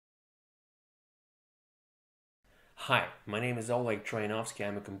Hi, my name is Oleg Troyanovsky.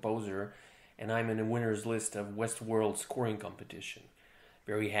 I'm a composer, and I'm in the winners list of Westworld Scoring Competition.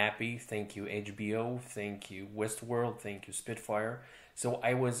 Very happy. Thank you, HBO. Thank you, Westworld. Thank you, Spitfire. So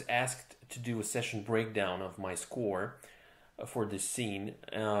I was asked to do a session breakdown of my score for this scene.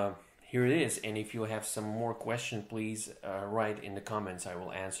 Here it is, and if you have some more questions, please write in the comments. I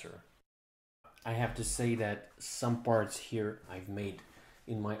will answer. I have to say that some parts here I've made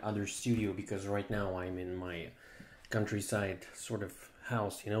in my other studio because right now I'm in my countryside sort of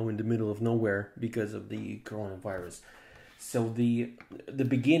house, in the middle of nowhere because of the coronavirus. So the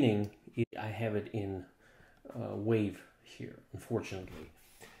beginning, I have it in wave here, unfortunately,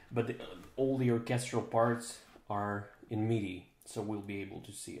 but all the orchestral parts are in MIDI, so we'll be able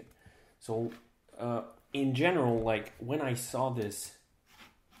to see it. So in general, like when I saw this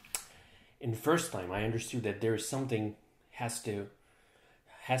in the first time, I understood that there is something has to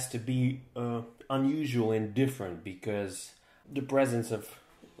be unusual and different because the presence of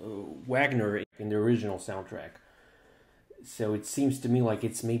Wagner in the original soundtrack. So it seems to me like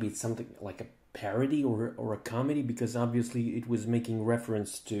it's something like a parody or a comedy, because obviously it was making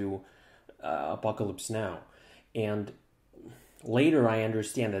reference to Apocalypse Now. And later I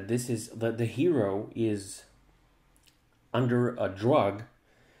understand that this is the hero is under a drug,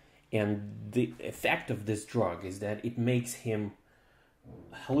 and the effect of this drug is that it makes him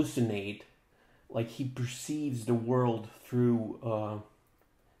hallucinate, like he perceives the world through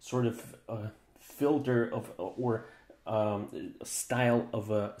sort of a filter of or style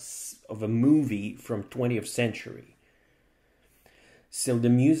of a movie from 20th century. So the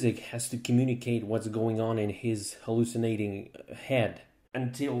music has to communicate what's going on in his hallucinating head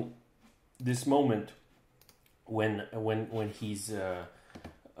until this moment when he's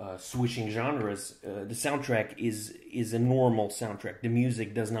switching genres. The soundtrack is a normal soundtrack. The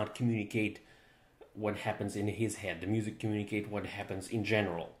music does not communicate what happens in his head. The music communicates what happens in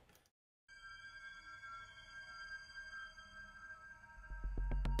general.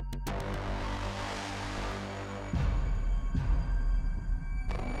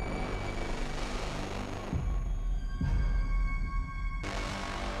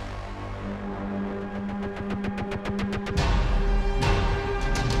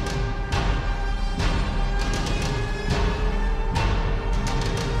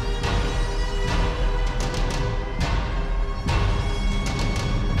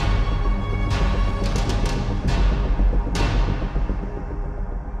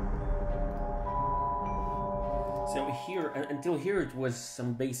 Until here it was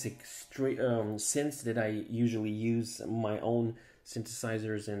some basic synths that I usually use, my own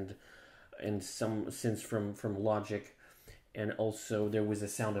synthesizers and some synths from Logic, and also there was a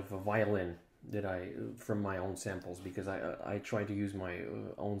sound of a violin that from my own samples, because I try to use my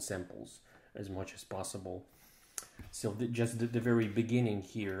own samples as much as possible. So just the very beginning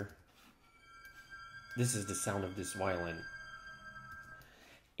here, this is the sound of this violin,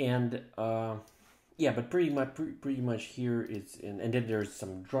 and yeah, but pretty much here it's and then there's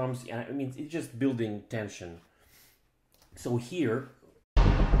some drums. I mean, it's just building tension. So here,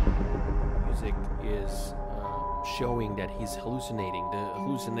 music is showing that he's hallucinating. The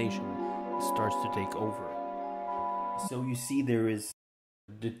hallucination starts to take over. So you see, there is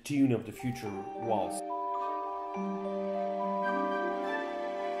the tune of the future waltz.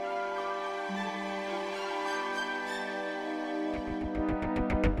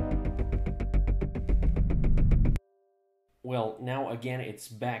 Well, now again, it's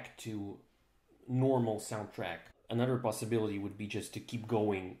back to normal soundtrack. Another possibility would be just to keep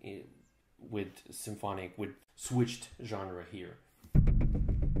going with symphonic, with switched genre here.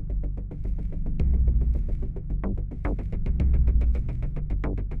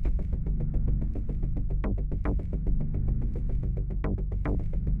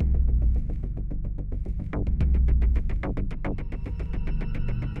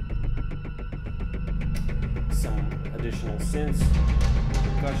 Some additional synths,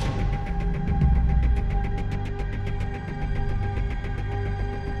 percussion.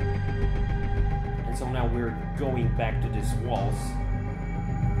 And so now we're going back to this waltz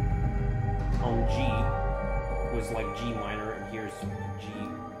on G. It was like G minor, and here's G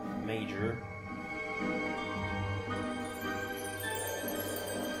major.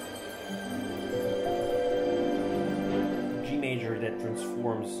 G major that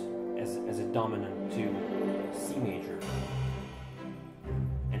transforms as a dominant to C major.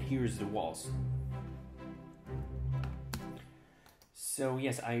 And here's the waltz. So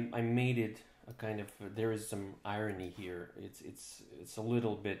yes, I made it a kind of, there is some irony here. It's a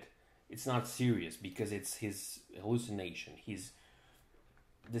little bit, it's not serious because it's his hallucination.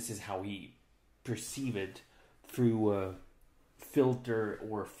 This is how he perceive it through a filter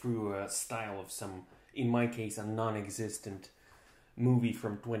or through a style of some, in my case, a non-existent movie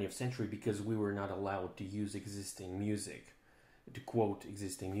from 20th century, because we were not allowed to use existing music, to quote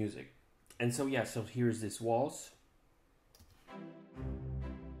existing music. And so yeah, so here's this waltz.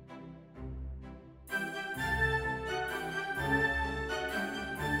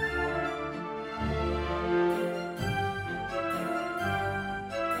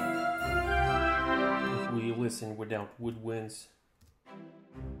 If we listen without woodwinds.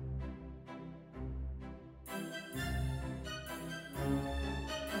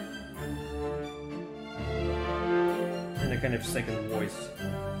 And a kind of second voice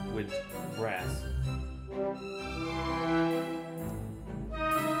with brass.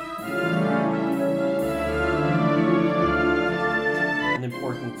 An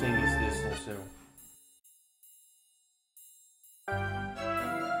important thing is this also.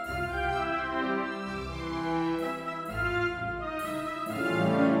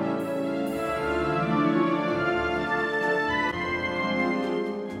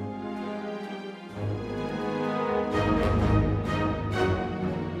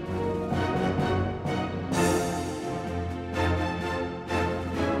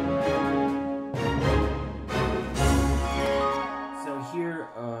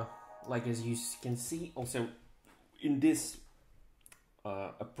 Like as you can see, also in this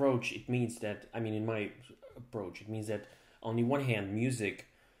approach, it means that, I mean, in my approach, it means that on the one hand, music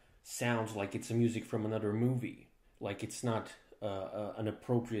sounds like it's a music from another movie, like it's not an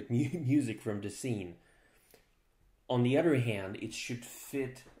appropriate music from the scene. On the other hand, it should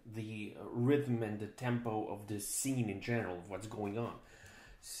fit the rhythm and the tempo of the scene in general, of what's going on.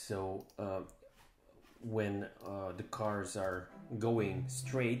 So when the cars are going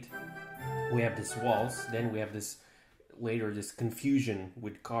straight, we have this waltz, then we have this later this confusion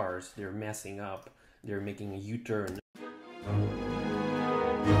with cars. They're messing up, they're making a U-turn.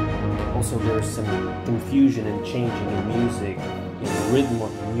 Also there's some confusion and changing in music, in the rhythm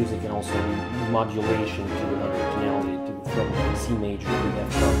of the music, and also modulation to another tonality, from C major to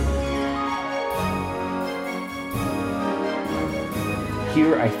F sharp.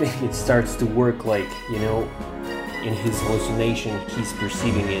 Here I think it starts to work like, you know, in his hallucination he's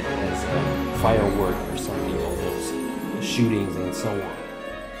perceiving it as a firework or something, all those shootings and so on.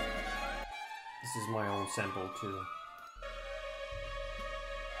 This is my own sample too.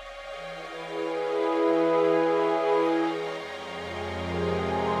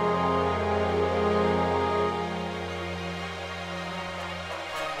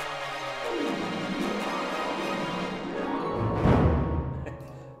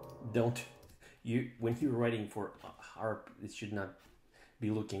 Don't you, when you're writing for harp, it should not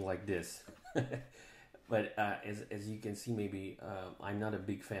be looking like this. But as you can see, maybe I'm not a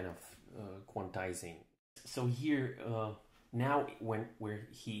big fan of quantizing. So here now, where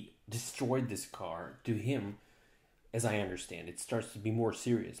he destroyed this car, to him, as I understand, it starts to be more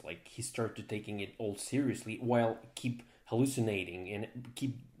serious. Like he started taking it all seriously while keep hallucinating and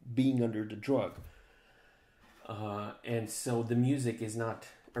keep being under the drug. And so the music is not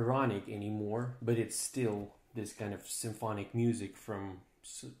ironic anymore, but it's still this kind of symphonic music from,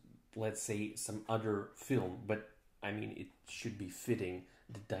 let's say, some other film. But I mean, it should be fitting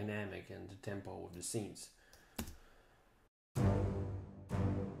the dynamic and the tempo of the scenes.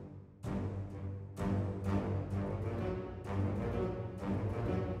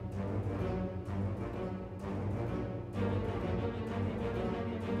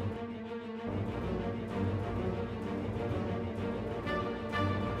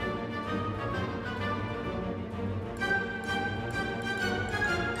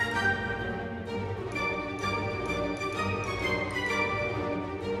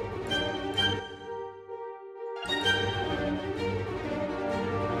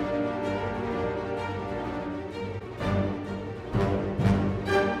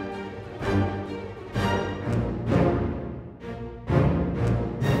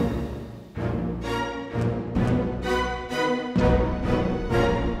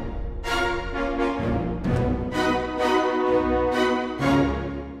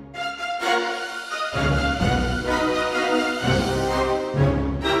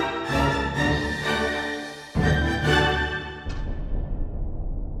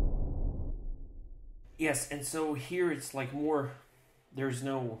 Yes, and so here it's like more, there's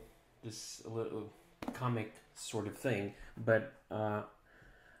no this little comic sort of thing, but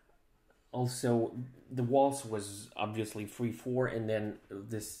also the waltz was obviously 3/4, and then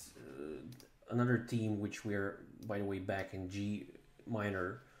this another theme, which we're, by the way, back in G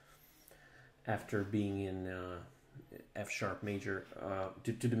minor after being in F sharp major,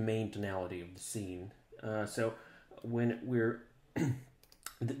 to the main tonality of the scene. So when we're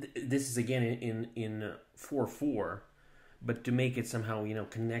this is again in 4/4, but to make it somehow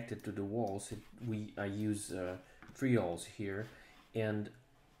connected to the walls, I use trioles here, and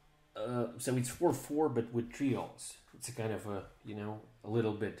so it's 4/4, but with trioles. It's a kind of a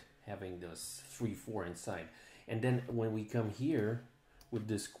little bit having this 3/4 inside, and then when we come here with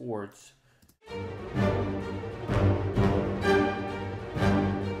this quartz.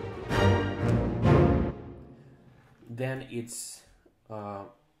 Then it's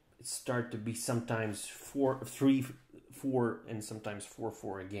start to be sometimes 4/3/4 and sometimes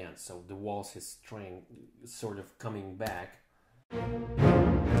 4/4 again. So the waltz is trying sort of coming back.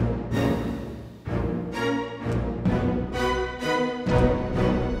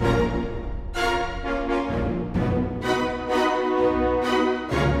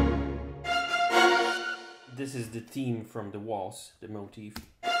 This is the theme from the waltz, the motif.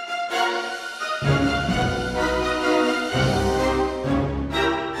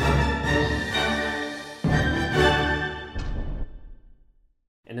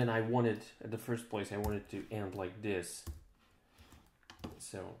 And then I wanted, at the first place, I wanted to end like this.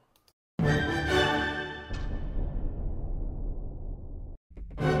 So.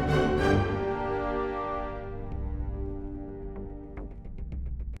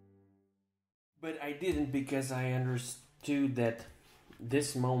 But I didn't, because I understood that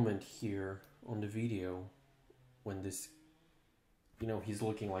this moment here on the video, when this, he's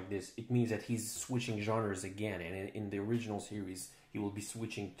looking like this, it means that he's switching genres again. And in the original series, he will be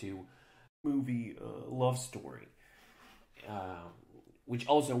switching to movie love story, which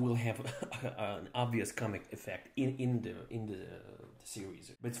also will have an obvious comic effect in the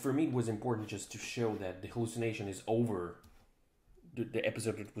series. But for me, it was important just to show that the hallucination is over. The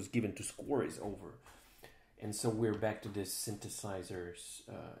episode that was given to score is over, and so we're back to this synthesizers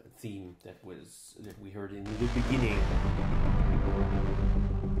theme that we heard in the beginning.